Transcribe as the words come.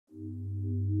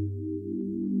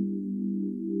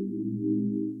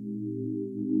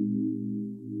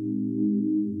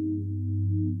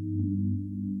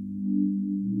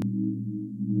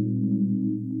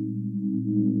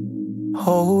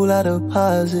Whole lot of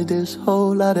positives,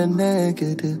 whole lot of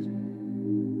negatives.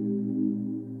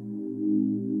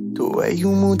 The way you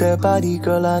move that body,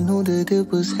 girl, I knew that it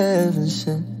was heaven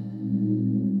sent.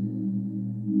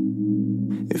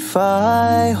 If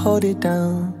I hold it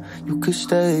down, you could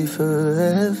stay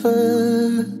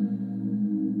forever.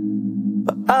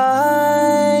 But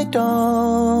I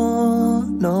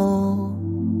don't know.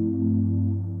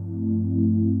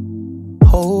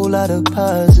 Whole lot of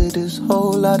positives,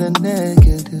 whole lot of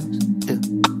negatives, yeah.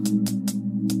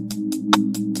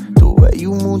 The way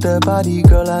you move that body,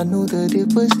 girl, I knew that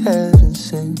it was heaven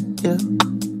sent, yeah.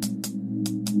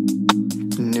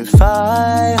 And if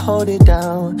I hold it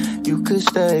down, you could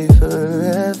stay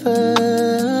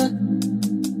forever.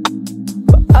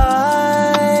 But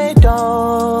I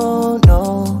don't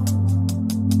know.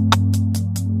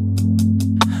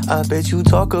 I bet you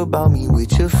talk about me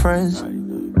with your friends.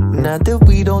 Now that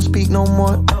we don't speak no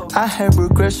more, I had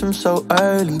regrets from so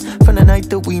early, from the night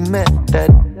that we met.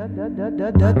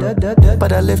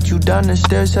 But I left you down the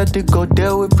stairs, had to go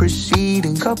deal with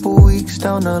proceedings. Couple weeks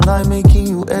down the line, making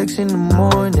you eggs in the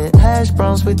morning. Hash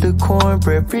browns with the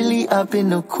cornbread, really up in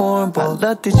the cornball. I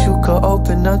love that you could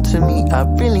open up to me, I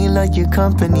really like your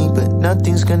company. But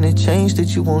nothing's gonna change,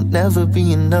 that you won't never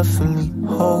be enough for me.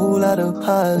 Whole lot of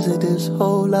positives,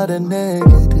 whole lot of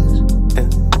negatives, yeah.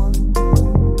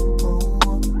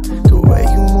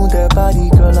 That body,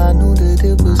 girl, I knew that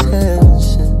it was heaven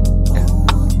sent.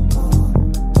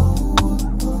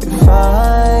 If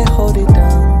I hold it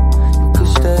down, you could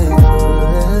stay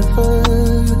forever.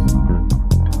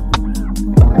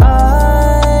 But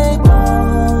I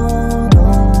don't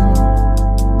know.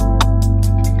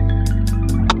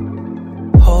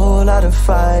 Whole lot of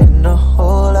fighting, a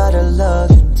whole lot of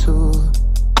loving too.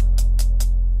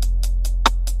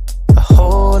 A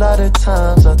whole lot of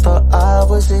times I thought I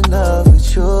was in love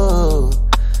with you.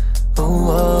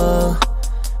 Oh,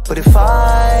 but if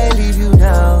I leave you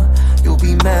now, you'll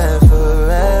be mad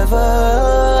forever.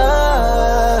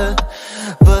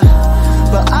 But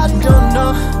I don't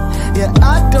know, yeah,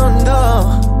 I don't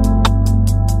know.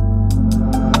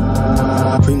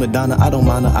 Prima donna, I don't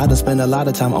mind her. I done spent a lot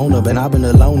of time on her, and I've been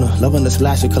a loner. Loving the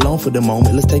splash of cologne for the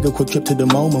moment. Let's take a quick trip to the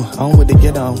MoMA. On with the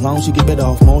get on, long she get bit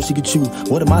off, more she can chew.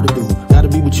 What am I to do? Gotta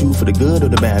be with you for the good or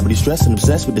the bad. But he's stressed and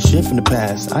obsessed with the shit from the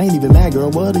past. I ain't even mad,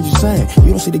 girl, what are you saying? You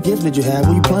don't see the gift that you have,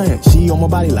 what you playing? See you on my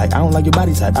body like, I don't like your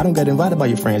body type. I don't get invited by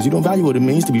your friends. You don't value what it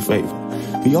means to be faithful.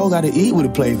 We all gotta eat with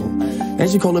it playful. And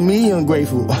she calling me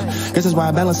ungrateful. Guess that's why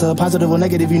I balance her, positive or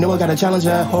negative. You know I gotta challenge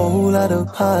her. Whole lot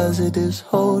of positives,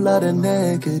 whole lot of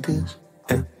negatives,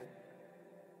 yeah.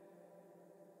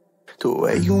 The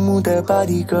way you move that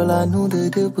body, girl, I knew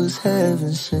that it was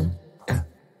heaven sent, yeah.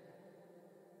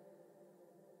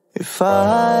 If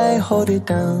I hold it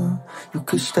down, you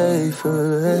could stay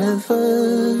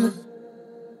forever.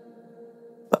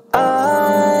 But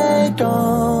I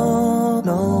don't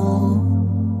know.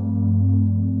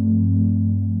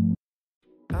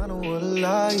 I know what a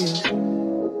lie is,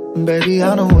 baby,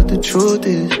 I know what the truth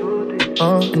is.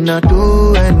 And I'd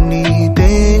do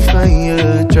anything for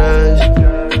your trust.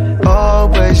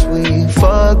 Always we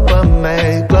fuck but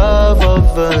make love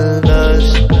over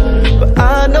lust. But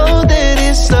I know that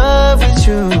it's love with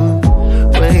you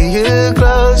when you're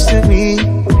close to me.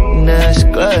 And that's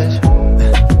clutch,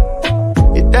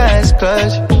 yeah, that's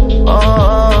clutch.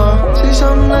 Say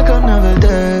something like I'm never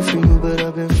there for you, but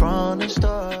I've been from the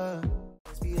start.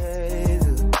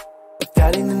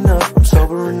 That ain't enough, I'm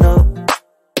sobering up.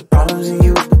 The problems in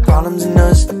you, the problems in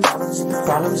us. The problems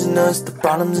in us, the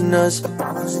problems in us. The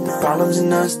problems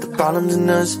in us, the problems in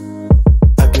us.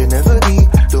 I could never be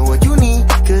the one you need,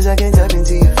 cause I can't tap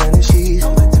into your fantasies.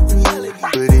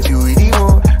 But if you really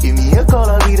want, give me a call,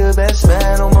 I'll be the best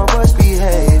man on my